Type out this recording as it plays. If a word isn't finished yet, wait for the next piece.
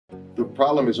The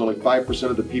problem is only 5%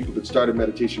 of the people that start a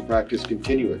meditation practice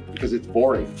continue it because it's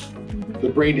boring. The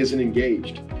brain isn't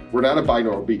engaged. We're not a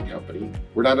binaural beat company.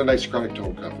 We're not an isochronic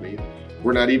tone company.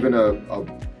 We're not even a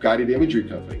guided imagery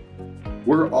company.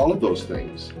 We're all of those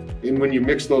things. And when you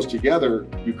mix those together,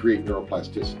 you create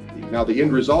neuroplasticity. Now, the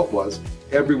end result was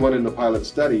everyone in the pilot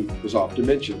study was off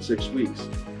dementia in 6 weeks,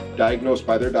 diagnosed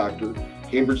by their doctor,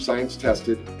 Cambridge Science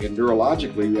tested, and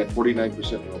neurologically, we had 49%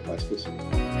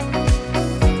 neuroplasticity.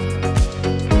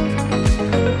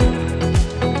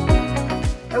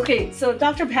 Okay, so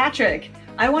Dr. Patrick,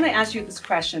 I want to ask you this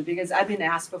question because I've been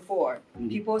asked before.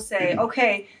 People say,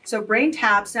 okay, so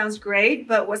BrainTap sounds great,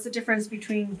 but what's the difference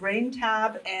between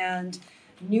BrainTap and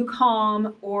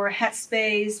Newcom or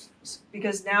Headspace?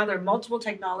 Because now there are multiple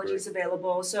technologies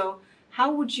available. So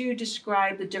how would you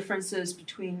describe the differences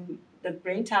between the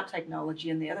BrainTap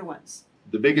technology and the other ones?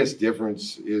 The biggest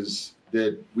difference is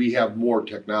that we have more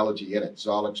technology in it,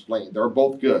 so I'll explain. They're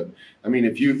both good. I mean,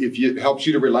 if it helps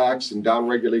you to relax and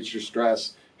downregulates your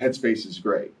stress, Headspace is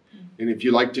great. And if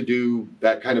you like to do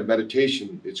that kind of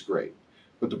meditation, it's great.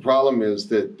 But the problem is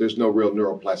that there's no real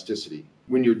neuroplasticity.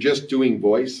 When you're just doing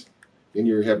voice and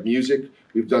you have music,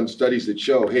 we've done studies that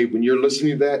show, hey, when you're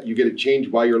listening to that, you get a change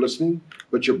while you're listening,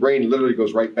 but your brain literally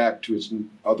goes right back to its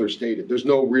other state. There's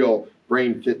no real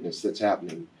brain fitness that's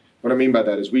happening. What I mean by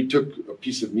that is we took a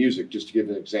piece of music, just to give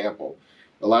an example.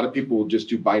 A lot of people will just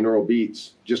do binaural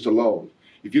beats just alone.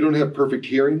 If you don't have perfect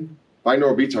hearing,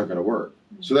 binaural beats aren't going to work.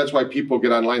 So that's why people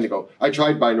get online and go, I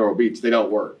tried binaural beats, they don't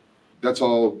work. That's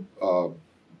all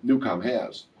Newcom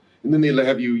has. And then they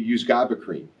have you use GABA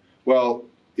cream. Well,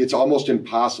 it's almost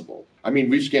impossible. I mean,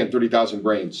 we've scanned 30,000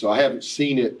 brains, so I haven't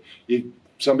seen it, if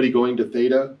somebody going to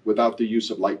theta without the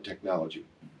use of light technology.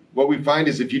 What we find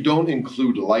is if you don't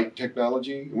include light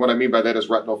technology, and what I mean by that is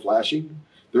retinal flashing,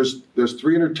 there's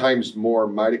 300 times more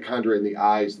mitochondria in the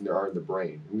eyes than there are in the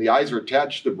brain. And the eyes are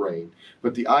attached to the brain,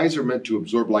 but the eyes are meant to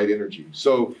absorb light energy.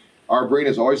 So our brain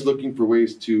is always looking for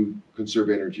ways to conserve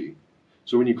energy.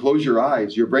 So when you close your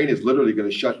eyes, your brain is literally going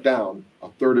to shut down a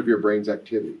third of your brain's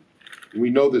activity. And we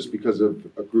know this because of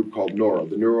a group called NORA,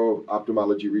 the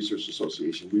Neuro-Ophthalmology Research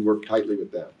Association. We work tightly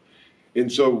with them. And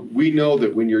so we know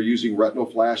that when you're using retinal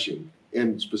flashing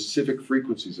and specific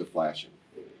frequencies of flashing,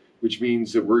 which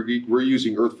means that we're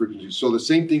using earth frequencies. So the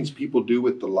same things people do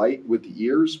with the light, with the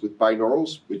ears, with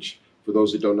binaurals, which for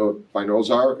those that don't know what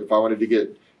binaurals are, if I wanted to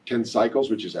get 10 cycles,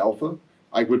 which is alpha,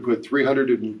 I would put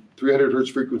 300 hertz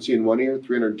frequency in one ear,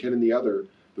 310 in the other.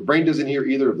 The brain doesn't hear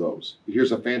either of those. It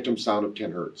hears a phantom sound of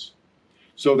 10 hertz.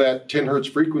 So that 10 hertz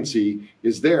frequency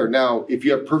is there. Now, if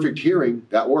you have perfect hearing,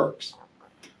 that works.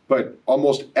 But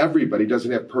almost everybody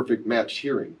doesn't have perfect matched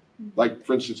hearing. Like,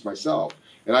 for instance, myself.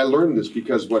 And I learned this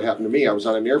because what happened to me, I was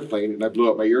on an airplane and I blew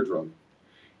out my eardrum.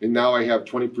 And now I have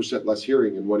 20% less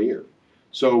hearing in one ear.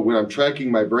 So when I'm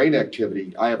tracking my brain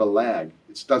activity, I have a lag.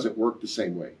 It doesn't work the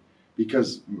same way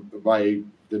because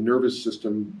the nervous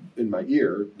system in my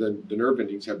ear, the nerve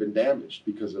endings have been damaged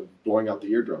because of blowing out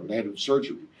the eardrum. And I had to have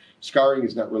surgery. Scarring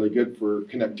is not really good for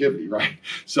connectivity, right?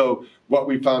 So what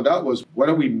we found out was, why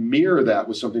don't we mirror that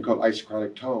with something called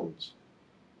isochronic tones?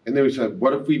 And then we said,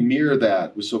 what if we mirror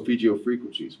that with solfeggio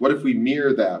frequencies? What if we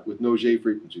mirror that with Noget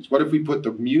frequencies? What if we put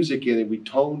the music in and we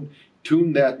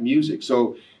tune that music?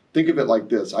 So think of it like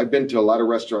this. I've been to a lot of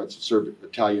restaurants that serve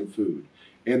Italian food,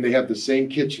 and they have the same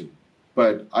kitchen,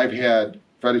 but I've had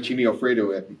fettuccine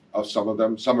alfredo of some of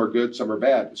them. Some are good, some are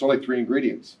bad. It's only 3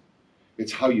 ingredients.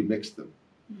 It's how you mix them.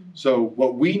 So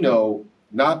what we know,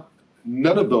 none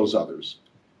of those others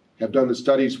have done the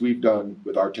studies we've done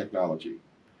with our technology.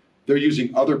 They're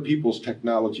using other people's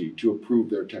technology to improve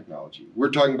their technology. We're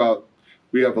talking about,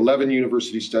 we have 11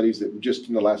 university studies that just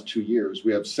in the last 2 years,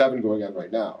 we have 7 going on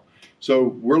right now. So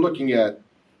we're looking at,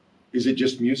 is it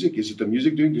just music? Is it the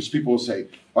music doing? Because people will say,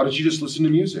 why don't you just listen to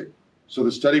music? So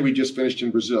the study we just finished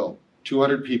in Brazil,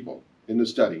 200 people in the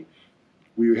study.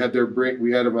 We had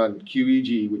them on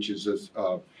QEEG, which is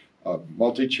a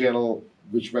multi-channel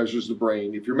which measures the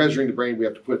brain. If you're measuring the brain, we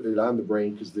have to put it on the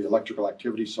brain because the electrical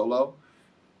activity is so low.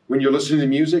 When you're listening to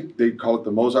music, they call it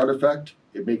the Mozart effect.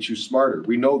 It makes you smarter.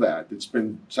 We know that. It's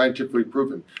been scientifically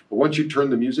proven. But once you turn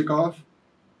the music off,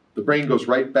 the brain goes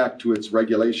right back to its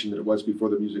regulation that it was before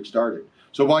the music started.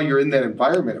 So while you're in that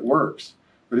environment, it works.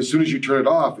 But as soon as you turn it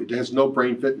off, it has no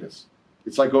brain fitness.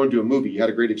 It's like going to a movie. You had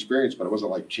a great experience, but it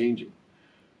wasn't like changing.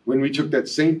 When we took that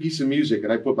same piece of music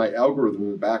and I put my algorithm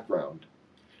in the background,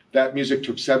 that music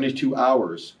took 72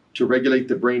 hours to regulate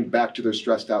the brain back to their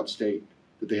stressed out state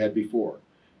that they had before.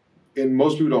 And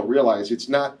most people don't realize it's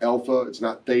not alpha, it's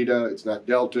not theta, it's not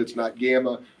delta, it's not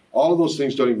gamma. All of those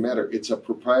things don't even matter. It's a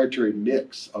proprietary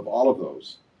mix of all of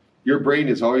those Your brain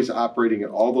is always operating at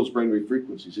all those brainwave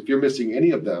frequencies. If you're missing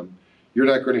any of them, you're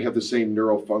not going to have the same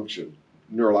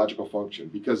neurological function,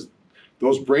 because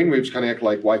those brainwaves kind of act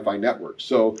like Wi-Fi networks.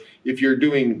 So if you're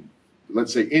doing,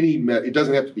 let's say, it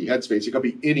doesn't have to be Headspace, it could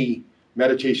be any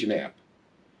meditation app.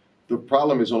 The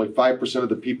problem is only 5% of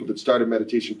the people that start a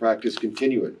meditation practice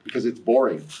continue it because it's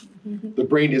boring. The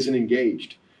brain isn't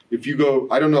engaged. If you go,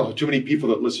 I don't know too many people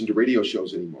that listen to radio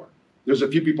shows anymore. There's a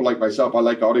few people like myself, I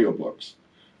like audiobooks,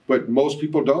 but most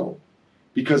people don't,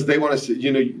 because they want to,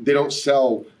 they don't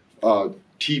sell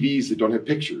TVs that don't have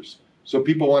pictures. So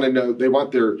people want to know, they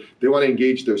want to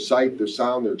engage their sight, their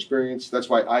sound, their experience. That's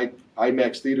why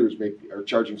IMAX theaters are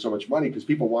charging so much money, because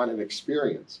people want an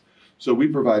experience. So we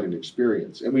provide an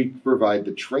experience, and we provide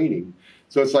the training.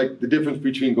 So it's like the difference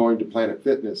between going to Planet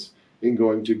Fitness and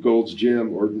going to Gold's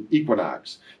Gym or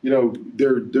Equinox.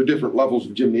 They're different levels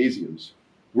of gymnasiums.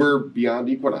 We're beyond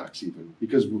Equinox even,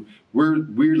 because we're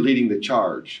leading the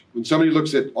charge. When somebody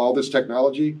looks at all this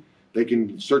technology, they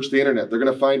can search the internet. They're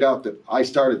going to find out that I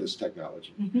started this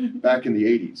technology back in the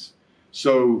 80s.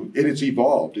 So, and it's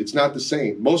evolved. It's not the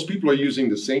same. Most people are using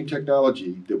the same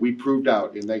technology that we proved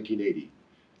out in 1980.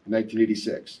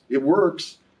 1986. It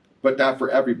works, but not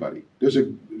for everybody.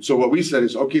 So what we said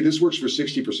is, okay, this works for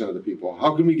 60% of the people.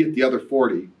 How can we get the other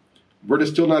 40? We're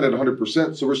still not at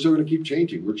 100%, so we're still going to keep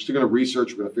changing. We're still going to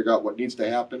research. We're going to figure out what needs to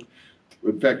happen.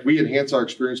 In fact, we enhance our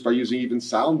experience by using even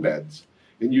sound beds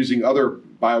and using other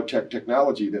biotech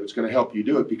technology that's going to help you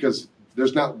do it, because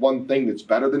there's not one thing that's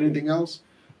better than anything else.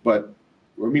 But,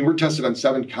 we're tested on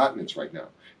 7 continents right now.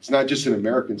 It's not just an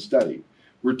American study.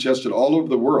 We're tested all over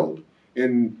the world.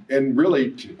 And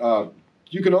really,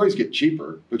 you can always get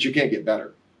cheaper, but you can't get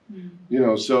better.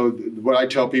 So what I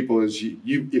tell people is,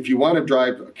 if you want to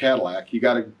drive a Cadillac, you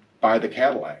got to buy the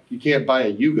Cadillac. You can't buy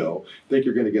a Yugo, think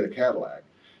you're going to get a Cadillac.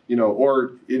 A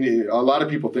lot of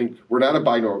people think we're not a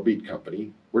binaural beat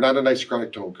company. We're not a nice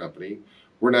chronic tone company.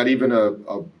 We're not even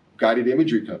a guided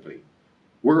imagery company.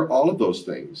 We're all of those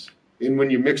things. And when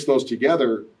you mix those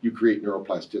together, you create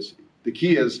neuroplasticity. The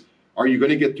key is, are you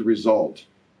going to get the result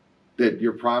that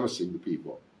you're promising to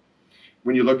people?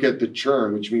 When you look at the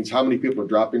churn, which means how many people are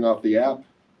dropping off the app,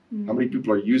 how many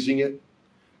people are using it,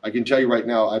 I can tell you right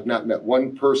now, I've not met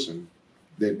one person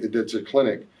that's a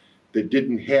clinic that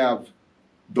didn't have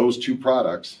those 2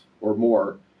 products or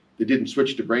more, that didn't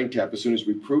switch to BrainTap as soon as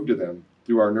we proved to them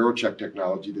through our NeuroCheck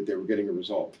technology that they were getting a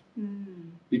result.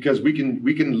 Because we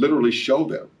can literally show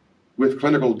them with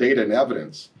clinical data and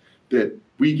evidence that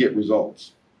we get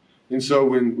results. And so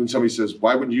when somebody says,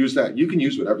 why wouldn't you use that? You can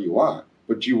use whatever you want,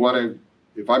 but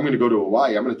if I'm going to go to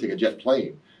Hawaii, I'm going to take a jet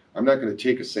plane. I'm not going to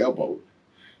take a sailboat.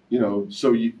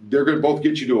 So they're going to both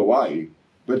get you to Hawaii,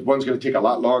 but one's going to take a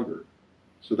lot longer.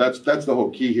 So that's the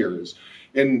whole key here is,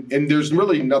 and there's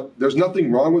really there's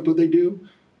nothing wrong with what they do,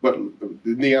 but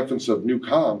in the absence of new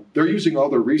comm, they're using all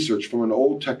their research from an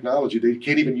old technology they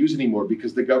can't even use anymore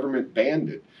because the government banned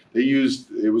it.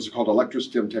 It was called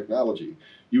electrostim technology.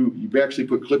 You actually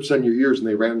put clips on your ears and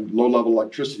they ran low-level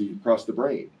electricity across the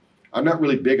brain. I'm not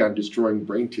really big on destroying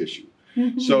brain tissue.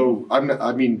 So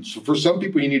for some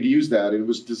people you need to use that. It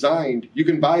was designed, you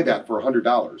can buy that for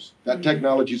 $100. That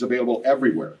technology is available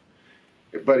everywhere.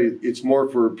 But it's more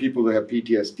for people that have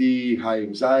PTSD, high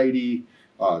anxiety.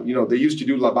 They used to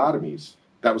do lobotomies.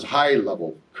 That was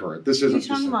high-level current. This isn't. Are you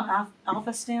talking about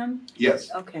alpha stem?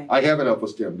 Yes. Okay. I have an alpha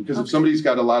stem because if somebody's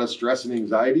got a lot of stress and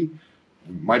anxiety,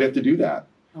 you might have to do that.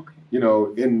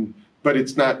 Okay. But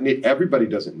it's not, everybody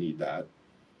doesn't need that.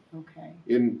 Okay.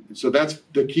 And so that's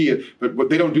the key. But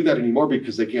they don't do that anymore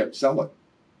because they can't sell it.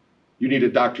 You need a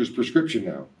doctor's prescription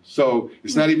now. So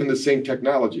it's not even the same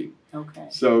technology. Okay.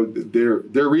 So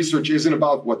their research isn't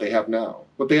about what they have now.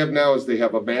 What they have now is they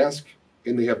have a mask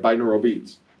and they have binaural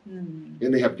beats.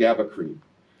 And they have GABA cream.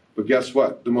 But guess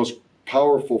what? The most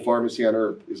powerful pharmacy on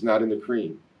earth is not in the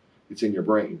cream. It's in your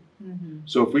brain.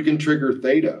 So if we can trigger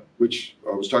theta, which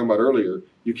I was talking about earlier,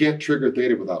 you can't trigger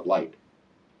theta without light.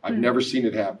 I've never seen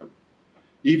it happen.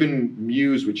 Even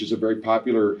Muse, which is a very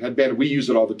popular headband, we use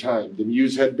it all the time. The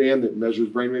Muse headband that measures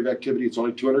brainwave activity, it's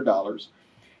only $200.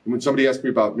 And when somebody asks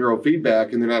me about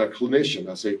neurofeedback and they're not a clinician,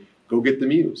 I say, go get the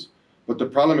Muse. But the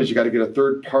problem is you got to get a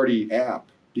third-party app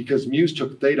because Muse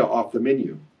took theta off the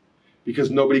menu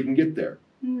because nobody can get there.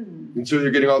 And so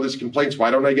you're getting all these complaints, why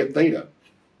don't I get theta?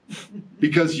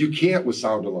 Because you can't with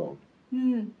sound alone.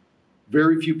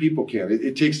 Very few people can.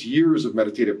 It takes years of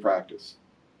meditative practice.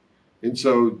 And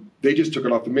so they just took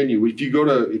it off the menu. If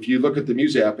you look at the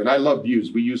Muse app, and I love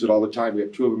Muse, we use it all the time. We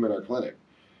have 2 of them in our clinic.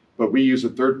 But we use a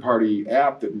third-party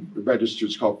app that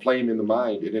registers called Flame in the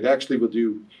Mind, and it actually will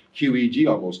do QEEG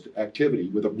almost activity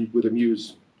with a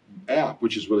Muse app,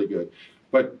 which is really good.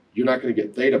 But you're not going to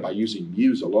get theta by using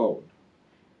Muse alone,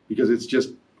 because it's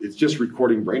just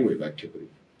recording brainwave activity.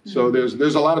 So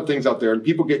there's a lot of things out there, and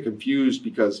people get confused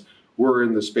because we're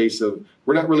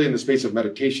not really in the space of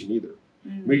meditation either.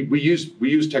 We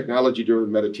use technology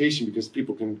during meditation because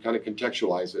people can kind of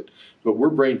contextualize it, but we're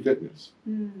brain fitness.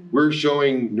 We're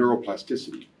showing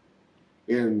neuroplasticity,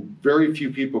 and very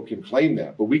few people can claim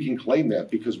that, but we can claim that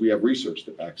because we have research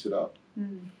that backs it up.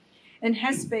 And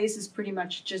Headspace is pretty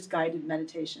much just guided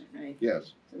meditation, right?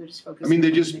 Yes. So they're just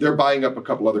focusing. They're buying up a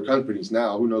couple other companies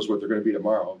now. Who knows what they're going to be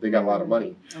tomorrow? They got a lot of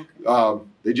money. Okay.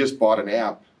 They just bought an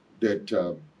app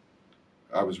that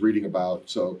I was reading about.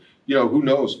 So, who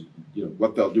knows,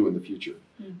 what they'll do in the future.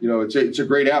 It's a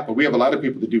great app, but we have a lot of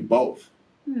people that do both,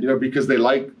 because they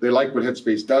like what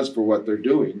Headspace does for what they're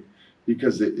doing,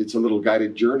 because it's a little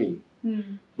guided journey.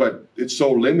 But it's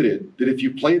so limited that if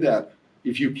you play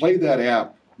that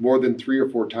app more than 3 or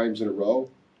 4 times in a row,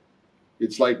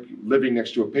 it's like living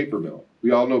next to a paper mill.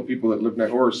 We all know people that live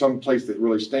next, or some place that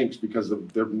really stinks because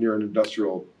they're near an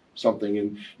industrial something,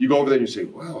 and you go over there and you say,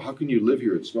 wow, how can you live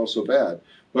here? It smells so bad.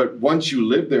 But once you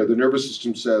live there, the nervous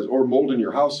system says, or mold in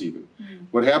your house even,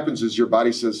 what happens is your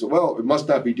body says, well, it must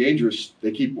not be dangerous.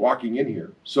 They keep walking in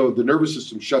here. So the nervous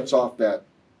system shuts off that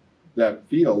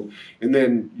field, and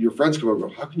then your friends come over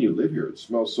and go, how can you live here? It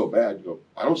smells so bad. You go,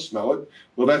 I don't smell it.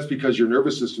 Well, that's because your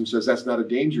nervous system says that's not a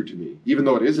danger to me, even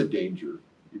though it is a danger,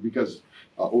 because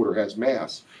odor has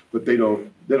mass, but they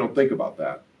don't think about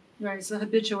that. Right, so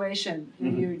habituation,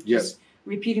 you're just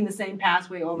repeating the same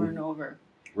pathway over and over.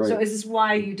 Right. So is this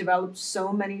why you developed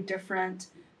so many different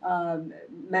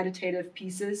meditative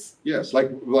pieces? Yes,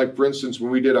 like for instance,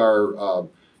 when we did our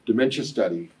dementia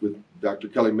study with Dr.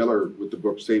 Kelly Miller with the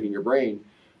book Saving Your Brain,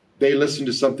 they listened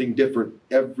to something different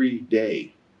every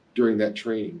day during that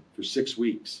training for 6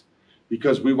 weeks,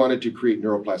 because we wanted to create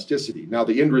neuroplasticity. Now,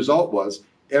 the end result was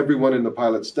everyone in the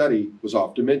pilot study was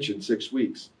off dementia in 6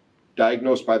 weeks,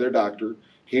 diagnosed by their doctor,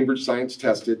 Cambridge Science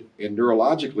tested, and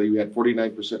neurologically we had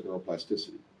 49%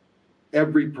 neuroplasticity.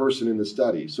 Every person in the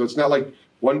study. So it's not like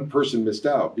one person missed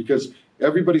out, because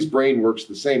everybody's brain works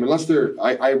the same, unless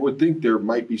I would think there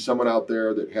might be someone out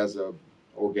there that has a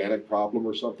organic problem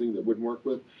or something that wouldn't work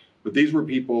with. But these were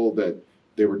people that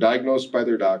they were diagnosed by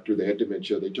their doctor, they had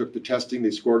dementia, they took the testing,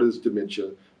 they scored as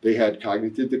dementia, they had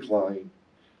cognitive decline,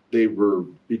 they were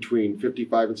between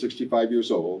 55 and 65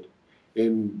 years old.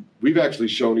 And we've actually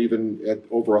shown even at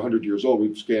over 100 years old,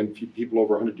 we've scanned people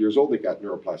over 100 years old that got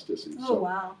neuroplasticity. Oh,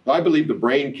 wow. I believe the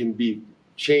brain can be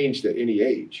changed at any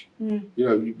age.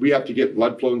 We have to get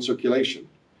blood flow and circulation.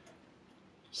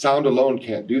 Sound alone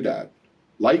can't do that.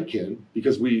 Light can,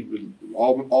 because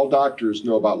all doctors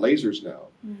know about lasers now.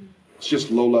 It's just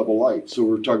low-level light. So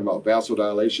we're talking about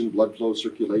vasodilation, blood flow,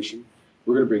 circulation.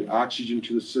 We're going to bring oxygen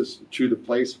to the system, to the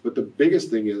place. But the biggest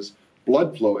thing is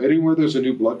blood flow. Anywhere there's a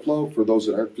new blood flow, for those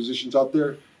that aren't physicians out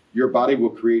there, your body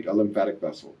will create a lymphatic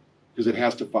vessel, because it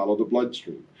has to follow the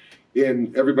bloodstream.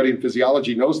 And everybody in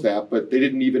physiology knows that, but they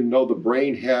didn't even know the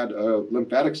brain had a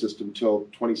lymphatic system till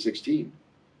 2016.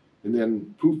 And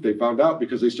then, poof, they found out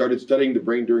because they started studying the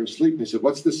brain during sleep. And they said,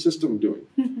 what's this system doing?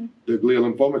 The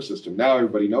glial lymphomic system. Now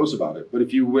everybody knows about it. But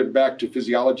if you went back to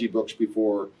physiology books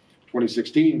before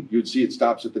 2016, you'd see it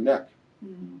stops at the neck.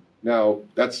 Now,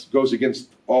 that goes against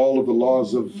all of the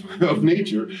laws of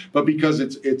nature, but because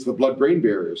it's the blood-brain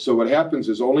barrier. So what happens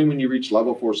is only when you reach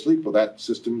level 4 sleep will that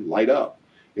system light up,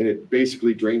 and it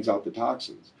basically drains out the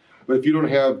toxins. But if you don't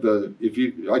have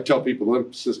I tell people the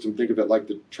lymph system, think of it like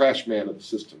the trash man of the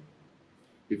system.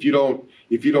 If you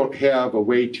don't have a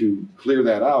way to clear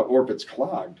that out, or if it's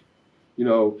clogged,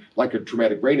 like a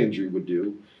traumatic brain injury would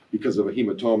do because of a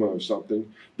hematoma or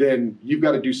something, then you've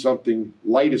got to do something.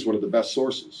 Light is one of the best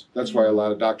sources. That's why a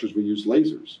lot of doctors will use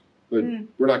lasers. But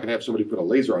we're not going to have somebody put a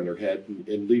laser on their head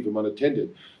and leave them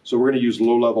unattended. So we're going to use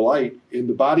low-level light, and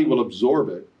the body will absorb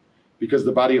it, because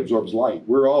the body absorbs light.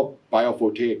 We're all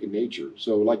biophotic in nature,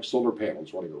 so like solar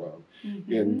panels running around.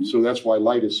 And so that's why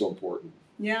light is so important.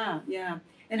 Yeah.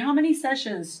 And how many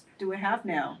sessions do we have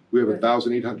now? We have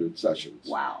 1,800 sessions.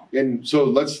 Wow. And so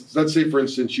let's say, for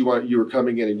instance, you were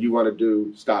coming in and you want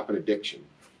to stop an addiction.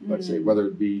 Let's say, whether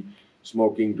it be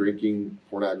smoking, drinking,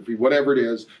 pornography, whatever it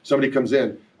is, somebody comes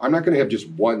in. I'm not going to have just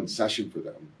one session for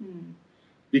them,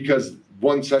 because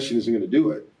one session isn't going to do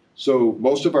it. So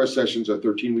most of our sessions are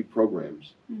 13-week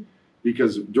programs,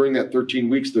 because during that 13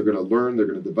 weeks, they're going to learn, they're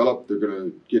going to develop, they're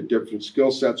going to get different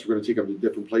skill sets. We're going to take them to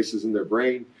different places in their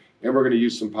brain, and we're going to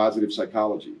use some positive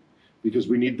psychology, because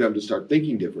we need them to start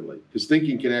thinking differently, because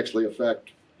thinking can actually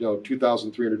affect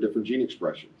 2,300 different gene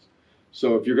expressions.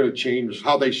 So if you're going to change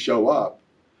how they show up,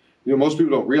 most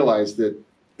people don't realize that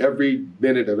every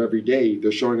minute of every day,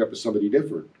 they're showing up as somebody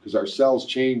different because our cells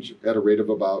change at a rate of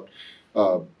about,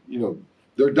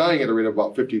 they're dying at a rate of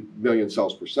about 50 million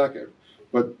cells per second.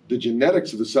 But the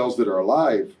genetics of the cells that are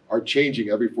alive are changing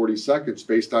every 40 seconds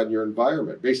based on your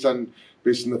environment, based on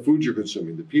the food you're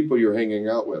consuming, the people you're hanging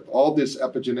out with, all this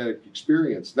epigenetic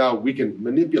experience. Now, we can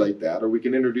manipulate that, or we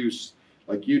can introduce,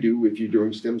 like you do if you're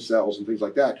doing stem cells and things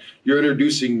like that, you're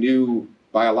introducing new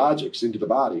biologics into the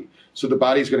body. So the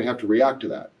body's going to have to react to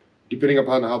that. Depending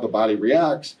upon how the body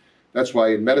reacts, that's why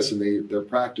in medicine they're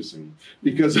practicing.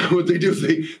 Because what they do is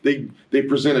they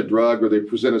present a drug or they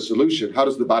present a solution. How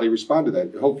does the body respond to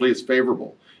that? Hopefully it's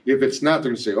favorable. If it's not,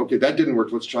 they're going to say, okay, that didn't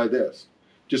work, let's try this.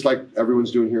 Just like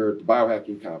everyone's doing here at the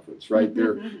biohacking conference, right?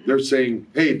 They're saying,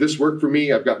 hey, this worked for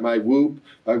me. I've got my Whoop,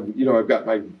 I've got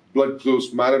my blood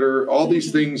glucose monitor, all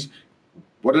these things.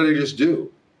 What did I just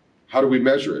do? How do we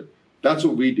measure it? That's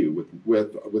what we do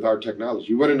with our technology.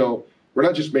 You want to know, we're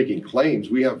not just making claims,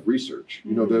 we have research.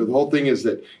 The whole thing is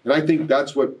that, and I think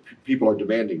that's what people are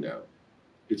demanding now.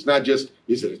 It's not just,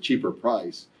 is it a cheaper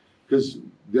price? Because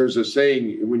there's a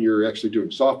saying when you're actually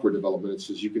doing software development, it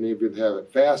says you can either have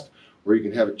it fast or you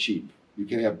can have it cheap. You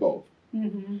can have both.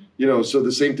 So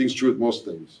the same thing's true with most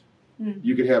things.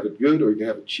 You can have it good or you can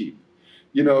have it cheap.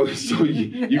 So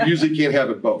you usually can't have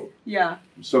it both. Yeah.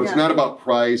 So it's not about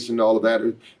price and all of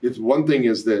that. It's one thing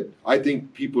is that I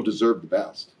think people deserve the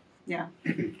best. Yeah.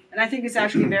 And I think it's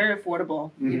actually very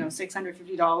affordable,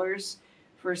 $650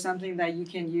 for something that you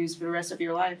can use for the rest of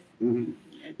your life.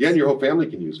 Yeah, and your whole family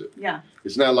can use it. Yeah.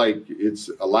 It's not like it's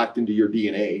locked into your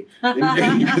DNA.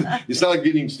 It's not like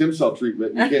getting stem cell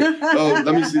treatment. You can't,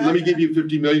 let me give you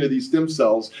 50 million of these stem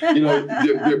cells.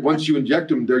 Once you inject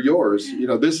them, they're yours.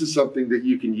 This is something that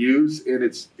you can use, and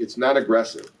it's not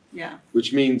aggressive. Yeah.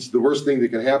 Which means the worst thing that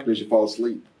can happen is you fall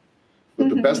asleep. But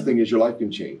the best thing is your life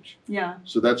can change. Yeah.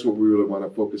 So that's what we really want to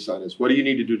focus on is what do you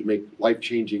need to do to make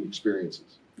life-changing experiences?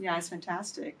 Yeah, it's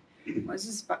fantastic. Well, this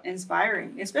is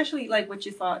inspiring, especially like what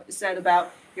you said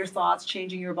about your thoughts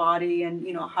changing your body, and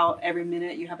how every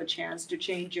minute you have a chance to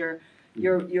change your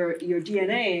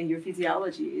DNA and your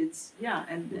physiology.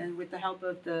 And with the help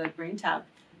of the BrainTap.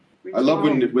 I love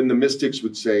when the mystics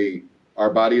would say our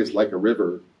body is like a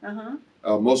river.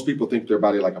 Most people think their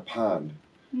body like a pond.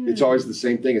 It's always the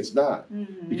same thing. It's not.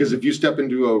 Because if you step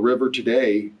into a river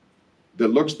today that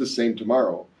looks the same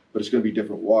tomorrow, but it's going to be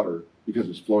different water because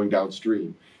it's flowing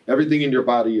downstream. Everything in your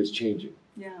body is changing.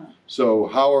 Yeah. So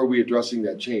how are we addressing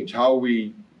that change?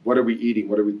 What are we eating?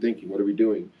 What are we thinking? What are we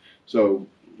doing? So,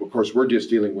 of course, we're just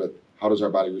dealing with how does our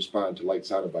body respond to light,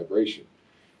 sound, and vibration.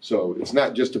 So it's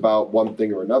not just about one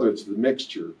thing or another. It's the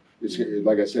mixture. It's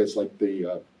like I said, it's like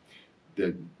the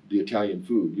Italian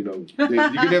food. You can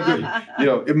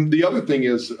have and the other thing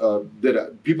is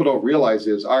that people don't realize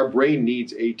is our brain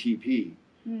needs ATP,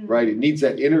 right? It needs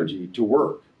that energy to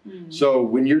work. So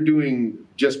when you're doing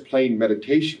just plain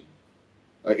meditation,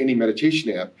 any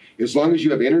meditation app, as long as you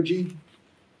have energy,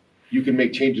 you can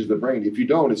make changes to the brain. If you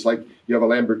don't, it's like you have a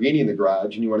Lamborghini in the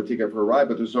garage and you want to take it for a ride,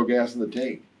 but there's no gas in the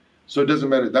tank. So it doesn't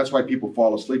matter. That's why people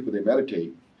fall asleep when they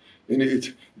meditate.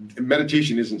 And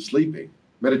meditation isn't sleeping.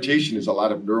 Meditation is a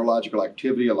lot of neurological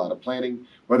activity, a lot of planning.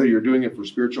 Whether you're doing it for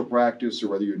spiritual practice or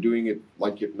whether you're doing it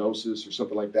like hypnosis or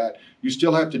something like that, you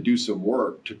still have to do some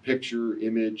work to picture,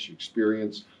 image,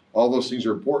 experience. All those things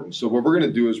are important. So what we're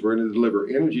going to do is we're going to deliver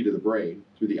energy to the brain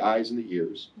through the eyes and the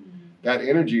ears. That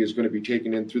energy is going to be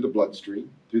taken in through the bloodstream,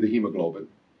 through the hemoglobin.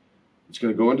 It's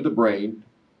going to go into the brain.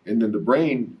 And then the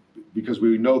brain, because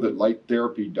we know that light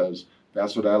therapy does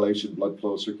vasodilation, blood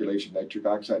flow, circulation, nitric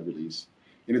oxide release.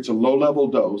 And it's a low-level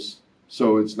dose,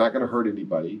 so it's not going to hurt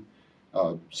anybody.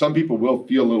 Some people will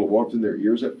feel a little warmth in their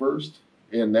ears at first,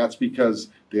 and that's because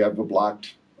they have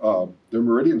their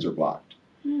meridians are blocked.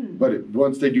 But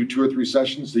once they do 2 or 3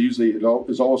 sessions, it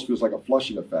almost feels like a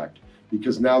flushing effect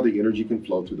because now the energy can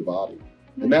flow through the body.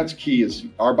 And that's key is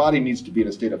our body needs to be in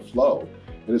a state of flow,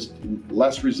 and it's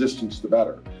less resistance, the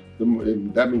better.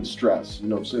 And that means stress.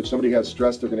 So if somebody has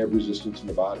stress, they're going to have resistance in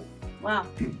the body. Wow.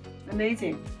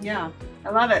 Amazing. Yeah,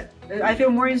 I love it. I feel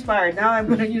more inspired. Now I'm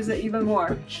going to use it even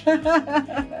more.